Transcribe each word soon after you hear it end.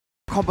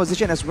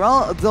composition as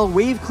well. The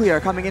wave clear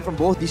coming in from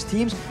both these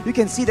teams. You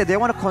can see that they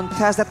want to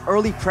contest that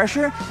early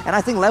pressure, and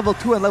I think level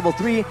 2 and level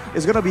 3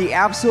 is going to be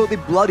absolutely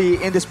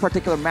bloody in this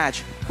particular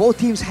match. Both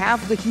teams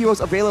have the heroes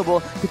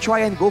available to try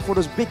and go for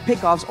those big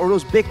pickoffs or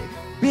those big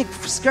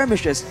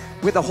skirmishes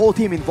with the whole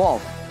team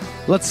involved.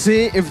 Let's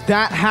see if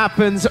that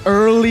happens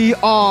early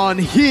on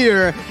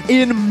here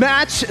in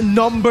match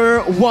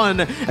number 1.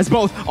 As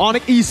both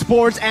ONIC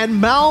Esports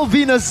and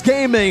Malvinas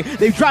Gaming,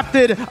 they've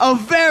drafted a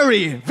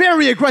very,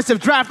 very aggressive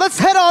draft. Let's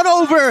head on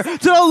over to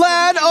the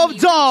Land of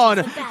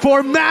Dawn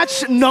for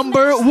match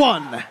number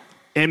 1.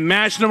 In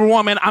match number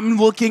 1, man, I'm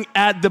looking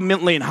at the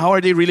mid lane. How are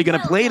they really going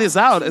to play this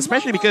out?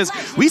 Especially because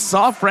we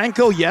saw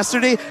Franco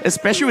yesterday,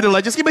 especially with the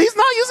Legend skin, but he's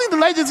not using the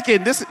Legend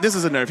skin. This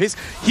is a nerf.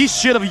 He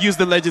should have used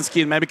the Legend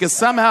skin, man, because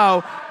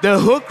somehow the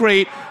hook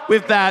rate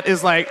with that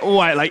is like,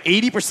 what, like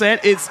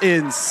 80%? It's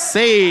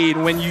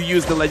insane when you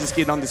use the Legend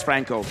skin on this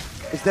Franco.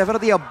 It's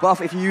definitely a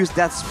buff if you use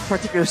that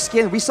particular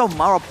skin. We saw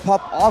Mara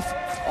pop off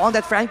on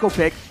that Franco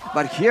pick,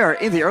 but here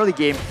in the early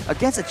game,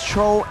 against a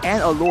Cho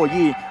and a Luo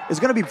Yi, it's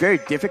going to be very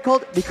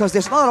difficult because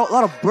there's not a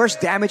lot of burst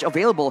damage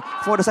available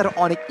for the side of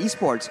ONIC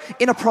Esports.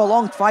 In a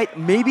prolonged fight,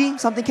 maybe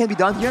something can be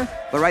done here,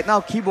 but right now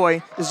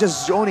Keyboy is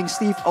just zoning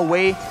Steve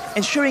away,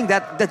 ensuring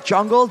that the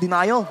jungle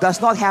denial does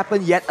not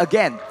happen yet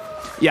again.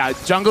 Yeah,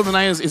 jungle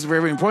denial is very,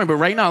 very important. But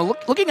right now,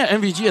 looking at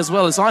MVG as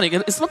well as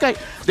ONIC, it's look like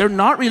they're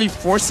not really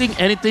forcing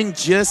anything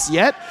just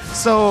yet.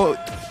 So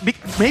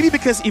maybe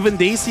because even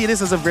they see this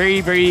as a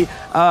very, very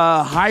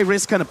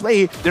high-risk kind of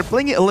play, they're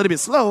playing it a little bit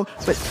slow.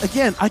 But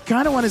again, I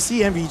kind of want to see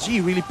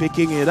MVG really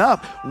picking it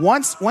up.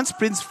 Once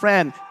Prince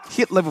Fran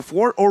hit level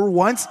 4 or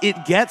once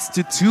it gets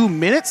to 2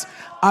 minutes,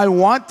 I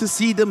want to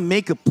see them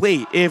make a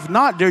play. If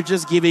not, they're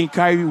just giving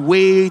Kyrie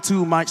way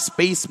too much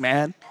space,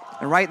 man.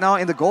 And right now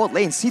in the gold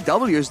lane,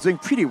 CW is doing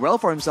pretty well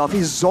for himself.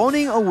 He's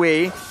zoning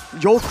away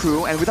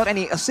Yokru, and without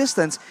any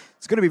assistance,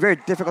 it's going to be very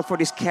difficult for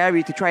this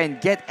carry to try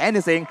and get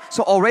anything.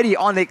 So already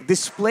ONIC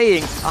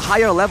displaying a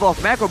higher level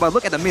of macro, but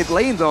look at the mid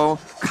lane though.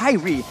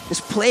 Kyrie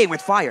is playing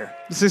with fire.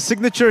 It's his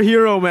signature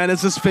hero, man.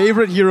 It's his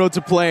favorite hero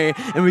to play,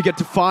 and we get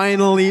to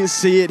finally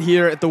see it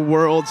here at the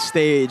world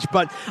stage.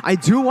 But I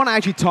do want to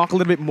actually talk a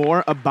little bit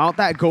more about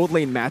that gold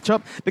lane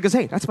matchup, because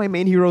hey, that's my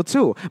main hero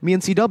too. Me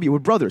and CW, we're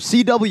brothers.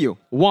 CW,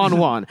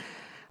 1-1.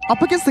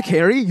 Up against the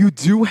carry, you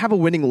do have a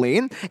winning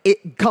lane.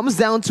 It comes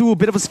down to a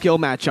bit of a skill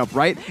matchup,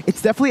 right?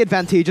 It's definitely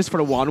advantageous for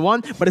the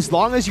 1-1, but as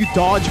long as you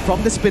dodge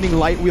from the spinning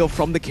light wheel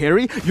from the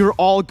carry, you're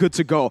all good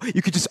to go.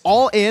 You could just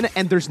all in,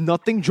 and there's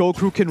nothing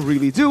Jokru can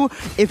really do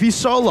if he's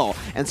solo.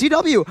 And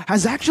CW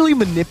has actually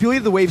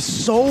manipulated the wave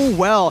so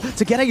well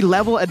to get a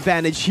level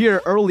advantage here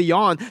early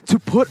on to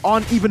put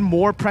on even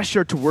more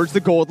pressure towards the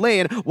gold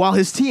lane while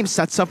his team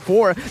sets up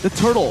for the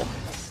turtle.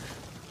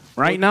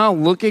 Right now,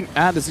 looking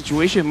at the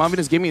situation,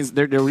 Malvinas Gaming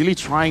they're really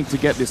trying to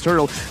get this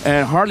turtle.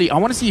 And Harley, I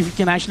want to see if he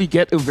can actually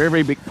get a very,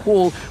 very big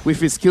pull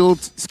with his skill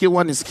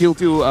 1 and skill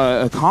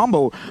 2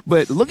 combo.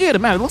 But looking at it,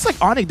 man, it looks like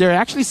ONIC, they're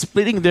actually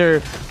splitting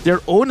their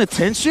own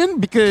attention,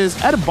 because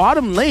at the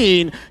bottom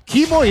lane,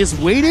 Keyboy is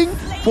waiting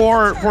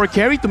for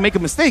carry to make a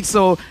mistake.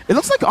 So it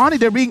looks like ONIC,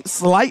 they're being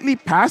slightly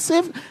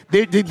passive.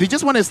 They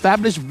just want to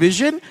establish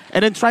vision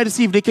and then try to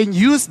see if they can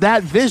use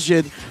that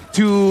vision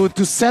to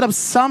set up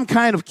some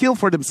kind of kill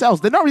for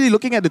themselves. They're not really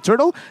looking at the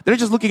turtle, they're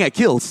just looking at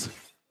kills.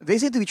 They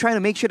seem to be trying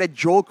to make sure that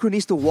Jokru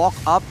needs to walk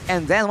up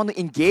and then want to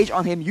engage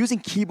on him using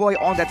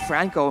Keyboy on that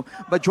Franco.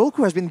 But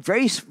Jokru has been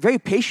very, very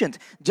patient,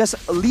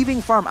 just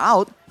leaving farm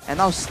out. And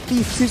now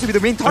Steve seems to be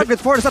the main target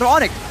for the side of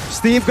ONIC.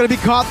 Steve gonna be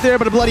caught there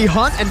by the bloody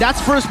hunt, and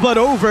that's first blood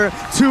over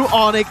to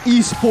ONIC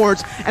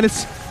Esports. And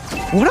it's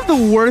one of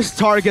the worst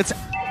targets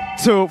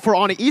for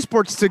ONIC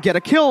Esports to get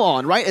a kill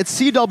on, right? It's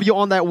CW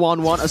on that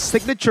 1-1, a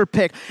signature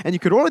pick, and you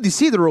could already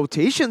see the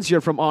rotations here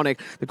from ONIC.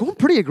 They're going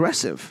pretty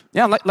aggressive.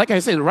 Yeah, like I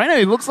said, right now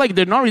it looks like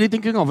they're not really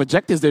thinking of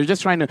objectives. They're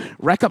just trying to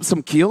rack up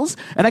some kills,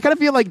 and I kind of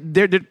feel like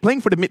they're playing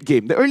for the mid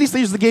game. The early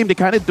stages of the game, they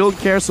kind of don't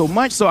care so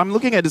much, so I'm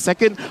looking at the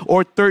second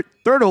or third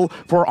turtle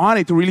for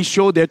ONIC to really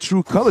show their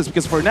true colors,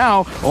 because for now,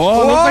 looks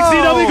like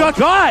CW got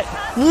caught!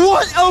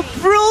 What a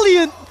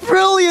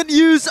brilliant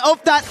use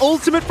of that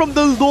ultimate from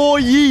the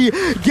Luo Yi,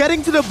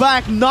 getting to the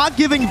back, not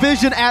giving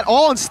vision at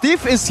all, and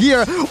Steve is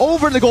here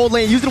over in the gold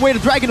lane, using the way to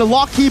Dragon to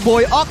lock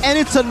Keyboy up, and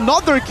it's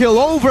another kill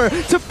over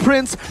to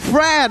Prince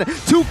Fran.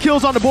 2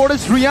 kills on the board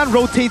as Rian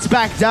rotates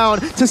back down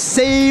to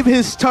save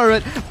his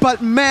turret,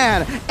 but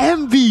man,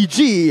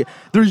 MVG,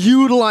 they're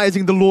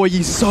utilizing the Luo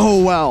Yi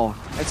so well.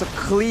 It's a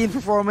clean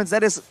performance.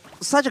 That is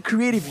such a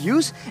creative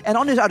use. And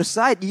on the other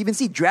side, you even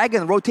see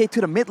Dragon rotate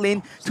to the mid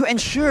lane to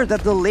ensure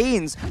that the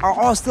lanes are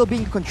all still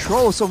being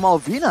controlled. So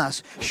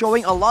Malvinas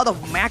showing a lot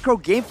of macro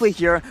gameplay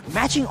here,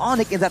 matching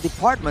ONIC in that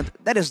department.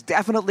 That is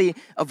definitely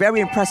a very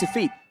impressive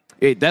feat.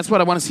 Hey, that's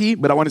what I want to see,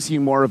 but I want to see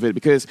more of it,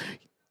 because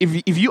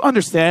if you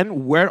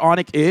understand where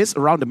ONIC is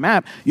around the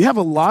map, you have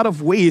a lot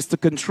of ways to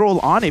control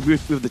ONIC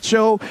with the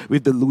Cho,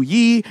 with the Lu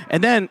Yi,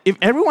 and then if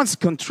everyone's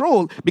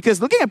controlled,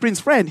 because looking at Prince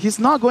Friend, he's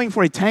not going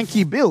for a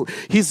tanky build.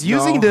 He's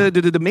using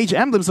the Mage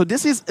Emblem, so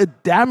this is a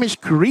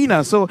damaged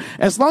Karina. So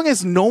as long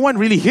as no one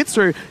really hits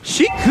her,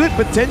 she could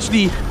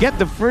potentially get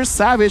the first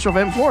Savage of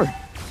M4.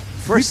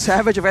 First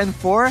Savage of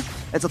N4,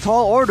 it's a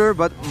tall order,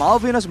 but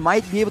Malvinas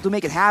might be able to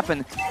make it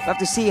happen. We'll have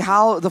to see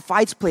how the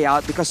fights play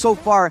out, because so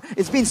far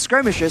it's been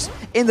skirmishes.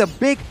 In the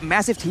big,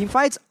 massive team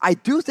fights, I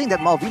do think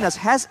that Malvinas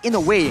has, in a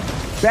way,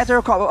 better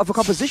of a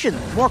composition,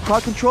 more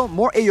crowd control,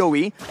 more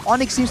AoE.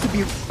 ONIC seems to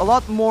be a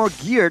lot more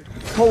geared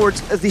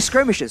towards the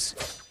skirmishes.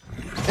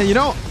 And you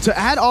know, to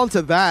add on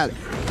to that,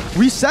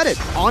 we said it,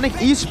 ONIC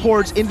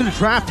Esports in the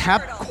draft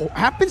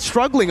have been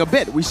struggling a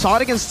bit. We saw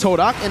it against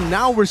Todak, and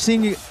now we're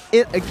seeing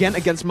it again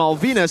against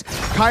Malvinas.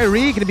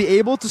 Kairi gonna be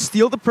able to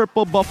steal the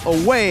purple buff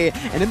away,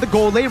 and in the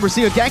gold lane, we're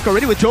seeing a gank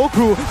already with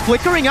Jokru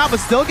flickering out, but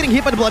still getting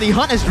hit by the Bloody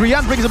Hunt as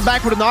Drian brings him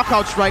back for the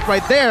knockout strike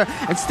right there,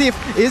 and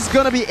Stiff is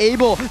gonna be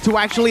able to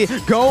actually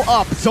go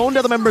up, zone the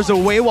other members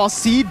away while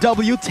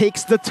CW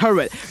takes the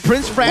turret.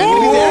 Prince Fran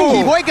gonna be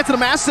there, Keyboy gets a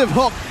massive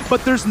hook,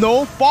 but there's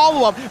no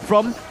follow-up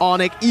from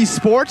ONIC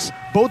Esports.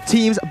 Both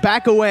teams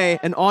back away,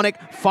 and ONIC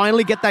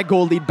finally get that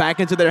gold lead back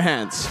into their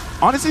hands.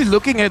 Honestly,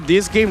 looking at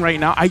this game right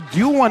now, I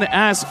do want to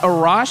ask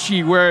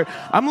Arashi, where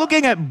I'm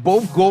looking at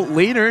both gold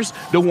laners,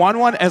 the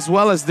 1-1 as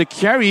well as the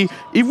carry.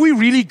 If we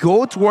really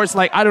go towards,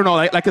 like, I don't know,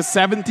 like a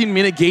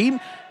 17-minute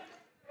game,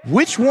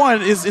 which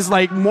one is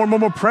like more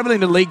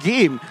prevalent in the late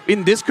game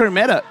in this current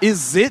meta?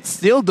 Is it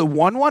still the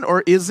 1-1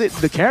 or is it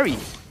the carry?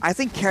 I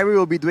think carry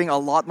will be doing a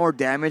lot more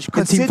damage,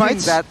 considering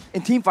that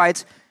in team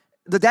fights,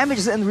 the damage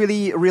isn't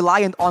really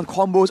reliant on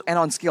combos and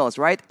on skills,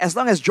 right? As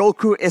long as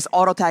Jokru is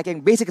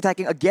auto-attacking, basic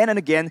attacking again and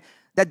again,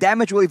 that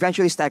damage will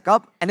eventually stack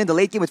up. And in the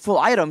late game with full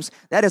items,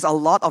 that is a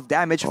lot of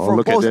damage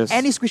for both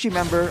any squishy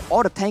member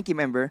or the tanky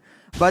member.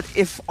 But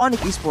if ONIC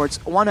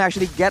Esports want to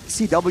actually get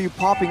CW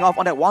popping off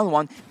on that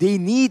 1-1, they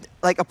need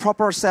like a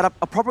proper setup,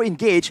 a proper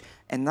engage.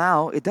 And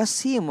now it does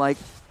seem like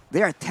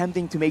they are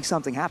attempting to make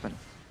something happen.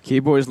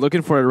 Keyboy is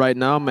looking for it right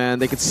now, man.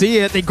 They can see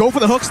it. They go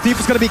for the hook. Steve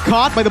is going to be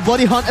caught by the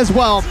Bloody Hunt as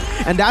well.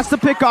 And that's the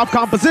pick-off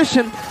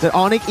composition that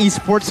ONIC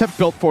Esports have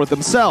built for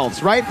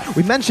themselves, right?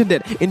 We mentioned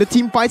it. In the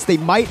team fights, they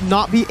might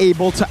not be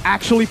able to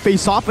actually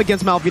face off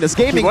against Malvinas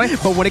Gaming.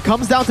 But when it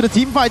comes down to the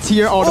team fights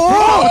here, the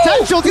pick-off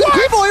potential,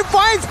 Keyboy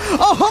finds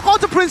a hook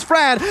onto Prince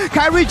Fran.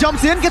 Kairi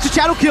jumps in, gets a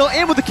shadow kill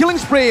in with the killing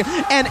spree.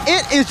 And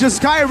it is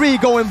just Kairi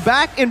going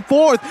back and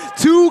forth.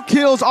 2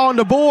 kills on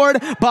the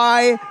board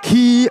by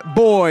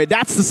Keyboy.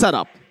 That's the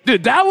setup.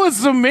 Dude, that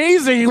was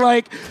amazing.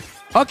 Like,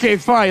 okay,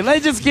 fine.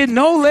 Legend skin,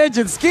 no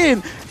legend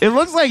skin. It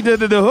looks like the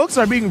hooks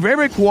are being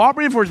very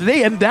cooperative for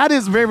today, and that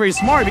is very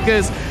smart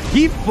because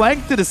he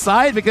flanked to the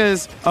side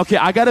because, okay,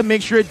 I got to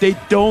make sure they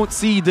don't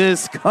see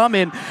this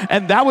coming.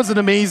 And that was an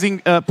amazing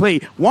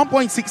play.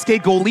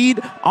 1.6k goal lead.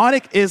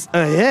 ONIC is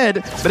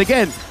ahead. But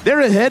again,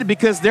 they're ahead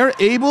because they're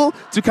able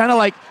to kind of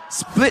like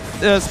split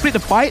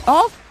the fight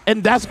off.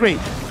 And that's great.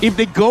 If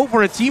they go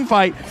for a team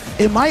fight,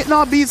 it might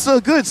not be so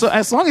good. So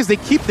as long as they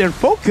keep their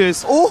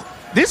focus,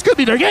 this could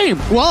be their game.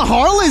 Well,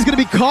 Harley is going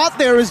to be caught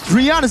there as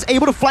Drian is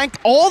able to flank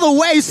all the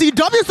way.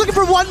 CW is looking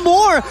for one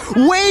more.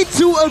 Way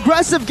too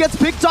aggressive. Gets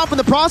picked off in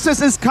the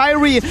process as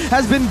Kairi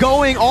has been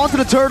going onto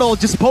the turtle,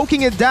 just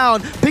poking it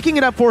down, picking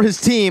it up for his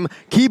team.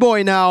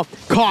 Keyboy now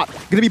caught.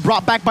 Going to be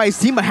brought back by his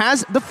team, but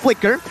has the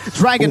flicker.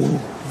 Dragon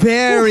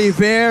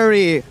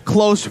very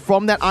close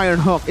from that iron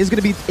hook. Is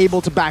going to be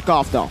able to back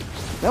off though.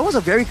 That was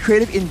a very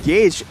creative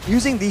engage,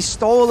 using the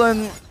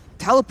stolen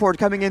teleport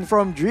coming in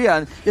from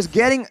Drian, just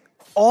getting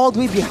all the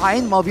way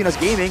behind Malvinas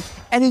Gaming,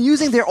 and then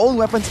using their own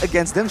weapons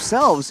against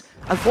themselves.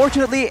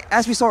 Unfortunately,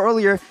 as we saw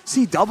earlier,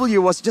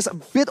 CW was just a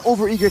bit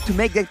overeager to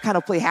make that kind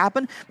of play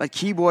happen, but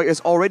Keyboy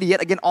is already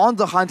yet again on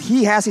the hunt.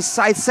 He has his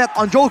sights set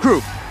on Jokru.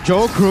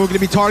 Jokru gonna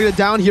be targeted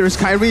down here as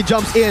Kairi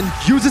jumps in,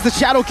 uses the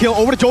shadow kill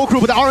over to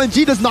Jokru, but the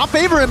RNG does not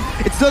favor him.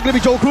 It's still gonna be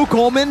Jokru,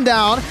 Coleman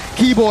down.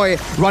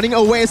 Keyboy running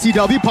away as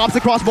CW pops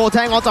the crossbow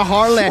tang onto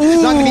Harley.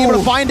 Not gonna be able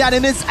to find that,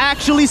 and it's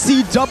actually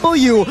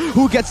CW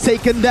who gets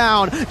taken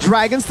down.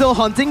 Dragon still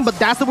hunting, but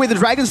that's the way the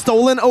Dragon's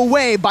stolen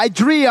away by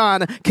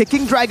Drian,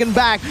 kicking Dragon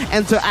back,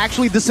 and to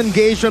actually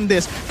disengage from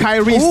this.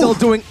 Kairi still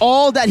doing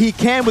all that he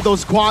can with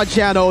those quad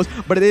shadows,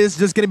 but it is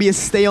just gonna be a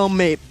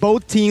stalemate.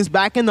 Both teams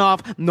backing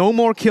off, no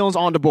more kills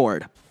on the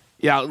board.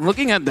 Yeah,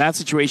 looking at that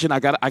situation, I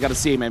gotta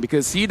say, man,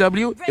 because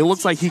CW, it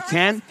looks like he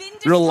can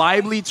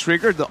reliably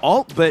trigger the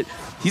ult, but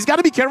he's got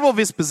to be careful of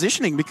his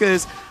positioning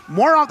because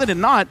more often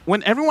than not,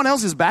 when everyone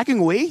else is backing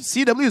away,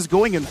 CW is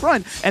going in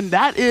front, and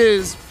that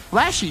is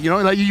flashy. You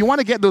know, like you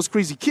want to get those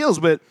crazy kills,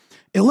 but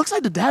it looks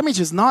like the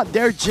damage is not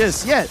there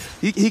just yet.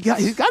 He's got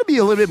to be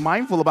a little bit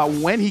mindful about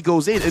when he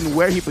goes in and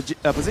where he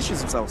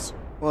positions himself.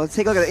 Well, let's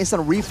take a look at the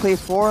instant replay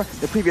for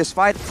the previous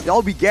fight. It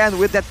all began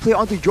with that play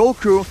onto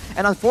Jokru,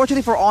 And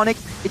unfortunately for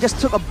ONIC, it just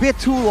took a bit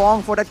too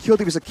long for that kill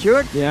to be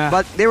secured. Yeah.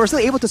 But they were still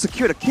able to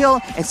secure the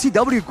kill, and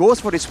CW goes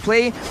for this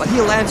play, but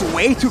he lands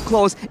way too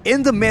close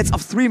in the midst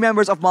of 3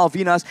 members of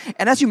Malvinas.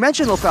 And as you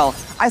mentioned, Lofel,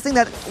 I think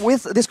that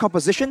with this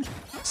composition,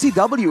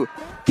 CW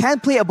can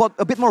play a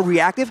bit more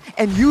reactive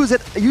and use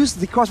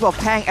the crossbow of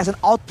Tang as an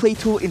outplay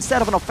tool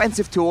instead of an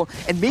offensive tool,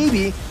 and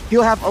maybe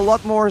he'll have a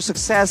lot more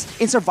success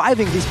in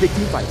surviving these big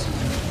team fights.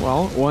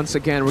 Well, once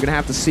again, we're going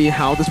to have to see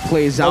how this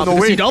plays out. no,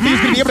 wait. CW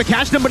is going to be able to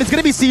catch them, but it's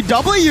going to be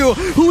CW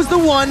who's the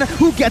one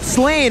who gets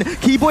slain.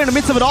 Keyboy in the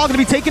midst of it all going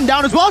to be taken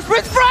down as well.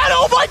 Prince Fran,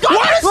 oh my god!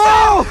 What is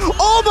that?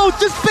 Almost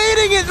just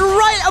baiting it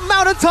right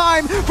amount of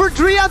time for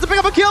Dreon to pick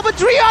up a kill, but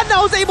Dreon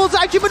now is able to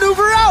actually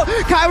maneuver out.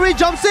 Kyrie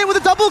jumps in with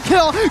a double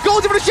kill,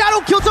 goes in for the shadow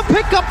kill to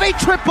pick up a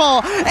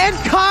triple, and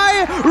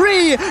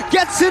Kyrie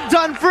gets it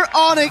done for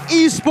ONIC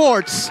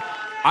Esports.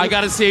 I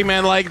gotta say,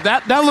 man, like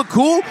that looked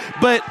cool,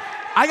 but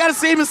I gotta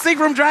say, mistake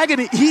from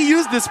Dragon. He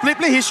used the split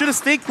play. He should have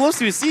stayed close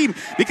to his team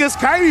because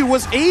Kyrie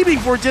was aiming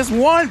for just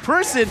one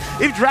person.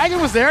 If Dragon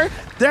was there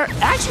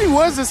actually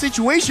was a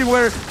situation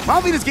where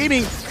Malvinas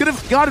Gaming could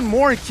have gotten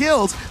more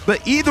kills,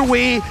 but either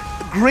way,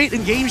 great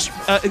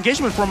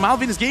engagement from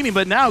Malvinas Gaming,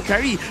 but now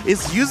Kyrie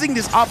is using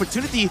this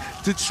opportunity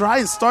to try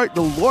and start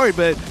the Lord,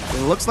 but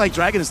it looks like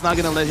Dragon is not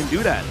going to let him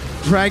do that.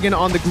 Dragon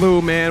on the glue,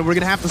 man. We're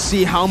going to have to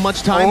see how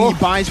much time he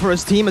buys for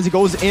his team as he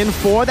goes in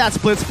for that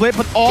split,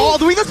 but all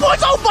the weakness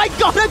points. Oh my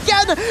god,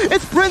 again!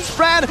 It's Prince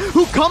Fran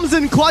who comes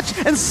in clutch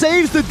and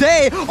saves the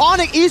day.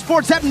 ONIC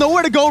Esports have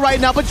nowhere to go right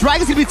now, but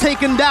Dragon's going to be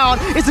taken down.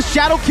 It's a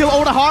shadow kill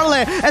over to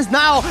Harley, as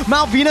now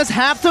Malvinas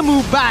have to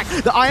move back.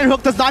 The Iron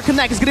Hook does not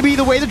connect. It's going to be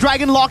the way the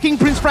Dragon locking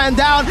Prince Fran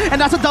down,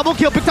 and that's a double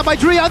kill picked up by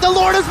Dreon, the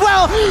Lord as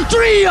well.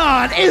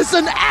 Dreon is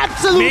an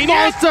absolute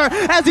monster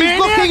as he's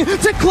looking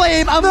to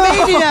claim a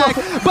maniac,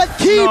 but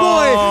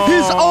Keyboy,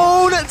 his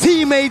own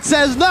teammate,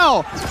 says,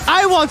 no,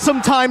 I want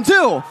some time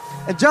too.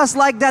 And just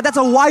like that, that's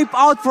a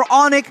wipeout for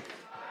ONIC.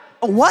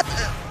 What?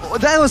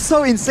 That was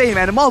so insane,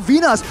 man. The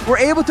Malvinas were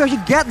able to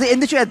actually get the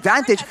initial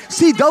advantage.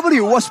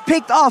 CW was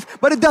picked off,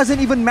 but it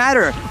doesn't even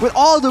matter. With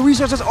all the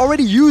resources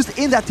already used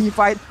in that team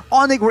fight,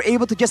 ONIC were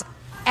able to just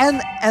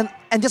and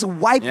just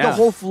wipe the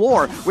whole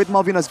floor with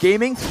Malvinas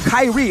Gaming.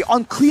 Kyrie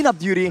on cleanup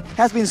duty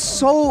has been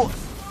so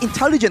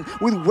intelligent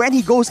with when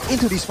he goes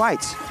into these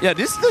fights. Yeah,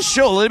 this does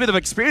show a little bit of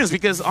experience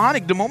because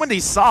ONIC, the moment they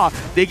saw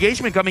the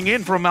engagement coming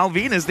in from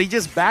Malvinas, they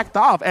just backed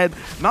off, and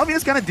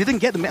Malvinas kind of didn't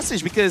get the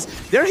message because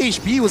their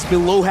HP was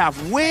below half,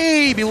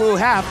 way below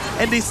half,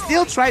 and they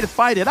still tried to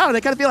fight it out, and I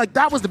kind of feel like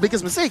that was the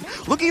biggest mistake.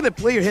 Looking at the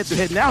player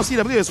head-to-head now,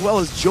 CW as well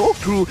as Joe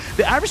Crew,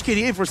 the average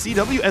KDA for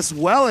CW as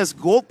well as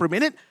gold per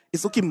minute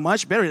is looking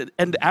much better,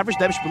 and the average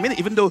damage per minute,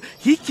 even though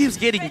he keeps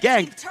getting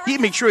ganked, he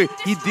makes sure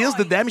he deals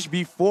the damage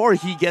before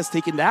he gets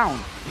taken down.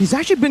 He's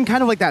actually been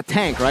kind of like that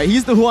tank, right?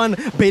 He's the one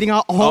baiting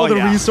out all the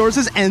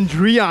resources, and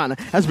Dreon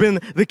has been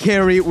the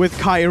carry with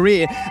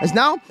Kyrie. As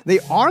now, they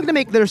are going to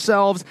make their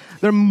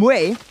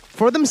way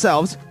for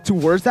themselves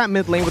towards that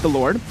mid lane with the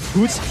Lord,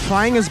 who's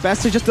trying his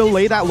best to just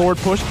delay that Lord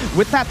push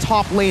with that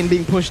top lane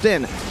being pushed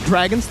in.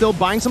 Dragon still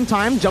buying some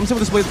time, jumps in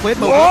with a split,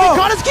 but oh my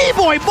god, it's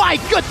Keyboy! My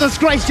goodness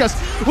gracious!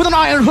 With an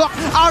Iron Hook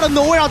out of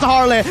nowhere onto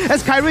Harley,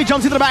 as Kyrie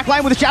jumps into the back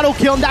line with a shadow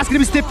kill, and that's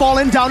going to be stiff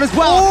falling down as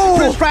well.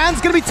 Prince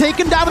Fran's going to be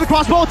taken down with a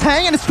crossbow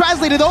Tang, and it's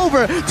translated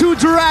over to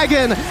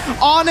Dragon.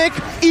 ONIC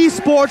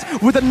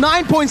Esports with a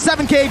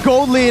 9.7k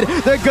gold lead.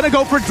 They're going to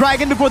go for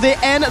Dragon before they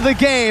end the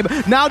game.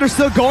 Now they're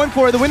still going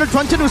for it. The winner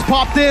Truncheon was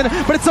popped in,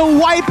 but it's a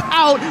wipe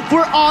out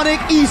for ONIC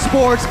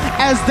Esports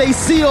as they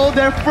seal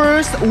their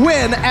first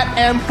win at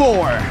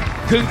M4.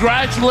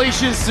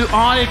 Congratulations to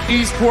ONIC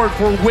Esports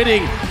for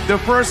winning the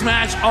first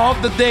match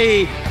of the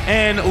day.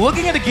 And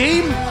looking at the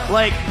game,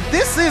 like,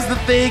 this is the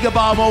thing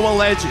about Mobile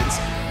Legends.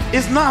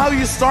 It's not how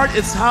you start,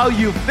 it's how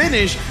you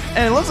finish.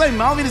 And it looks like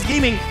Malvinas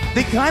Gaming,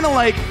 they kind of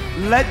like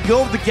let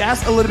go of the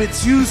gas a little bit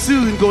too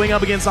soon going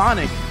up against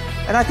ONIC.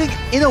 And I think,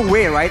 in a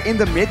way, right, in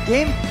the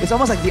mid-game, it's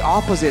almost like the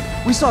opposite.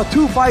 We saw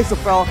 2 fights that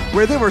fell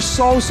where they were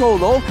so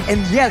low, and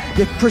yet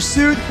they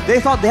pursued, they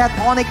thought they had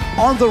ONIC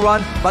on the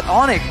run, but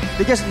ONIC,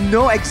 they just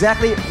know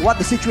exactly what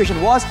the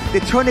situation was. They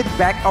turned it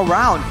back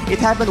around. It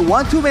happened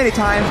one too many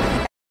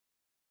times.